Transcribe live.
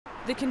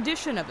The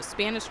condition of a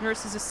Spanish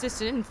nurse's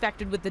assistant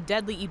infected with the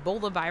deadly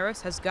Ebola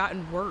virus has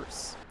gotten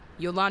worse.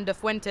 Yolanda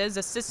Fuentes,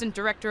 assistant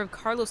director of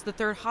Carlos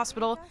III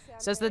Hospital,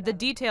 says that the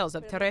details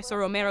of Teresa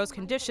Romero's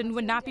condition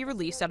would not be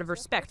released out of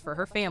respect for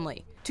her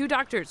family. 2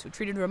 doctors who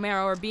treated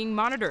Romero are being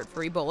monitored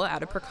for Ebola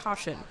out of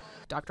precaution.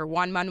 Dr.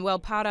 Juan Manuel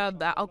Parra of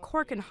the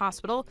Alcorcon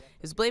Hospital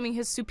is blaming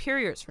his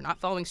superiors for not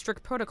following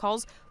strict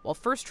protocols while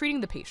first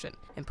treating the patient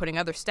and putting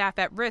other staff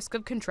at risk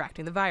of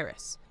contracting the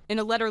virus. In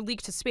a letter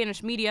leaked to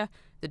Spanish media,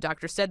 the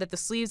doctor said that the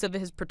sleeves of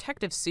his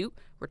protective suit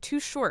were too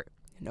short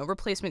and no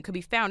replacement could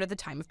be found at the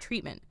time of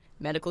treatment.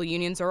 Medical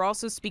unions are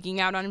also speaking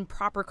out on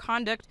improper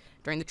conduct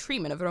during the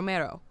treatment of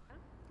Romero.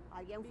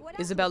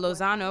 Isabel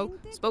Lozano,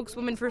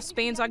 spokeswoman for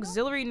Spain's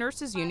Auxiliary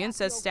Nurses Union,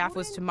 says staff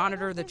was to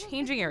monitor the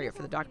changing area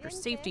for the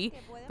doctor's safety,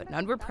 but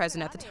none were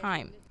present at the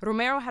time.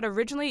 Romero had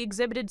originally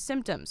exhibited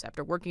symptoms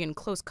after working in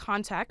close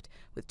contact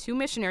with 2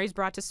 missionaries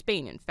brought to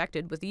Spain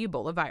infected with the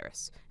Ebola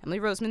virus. Emily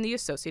Roseman, The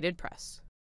Associated Press.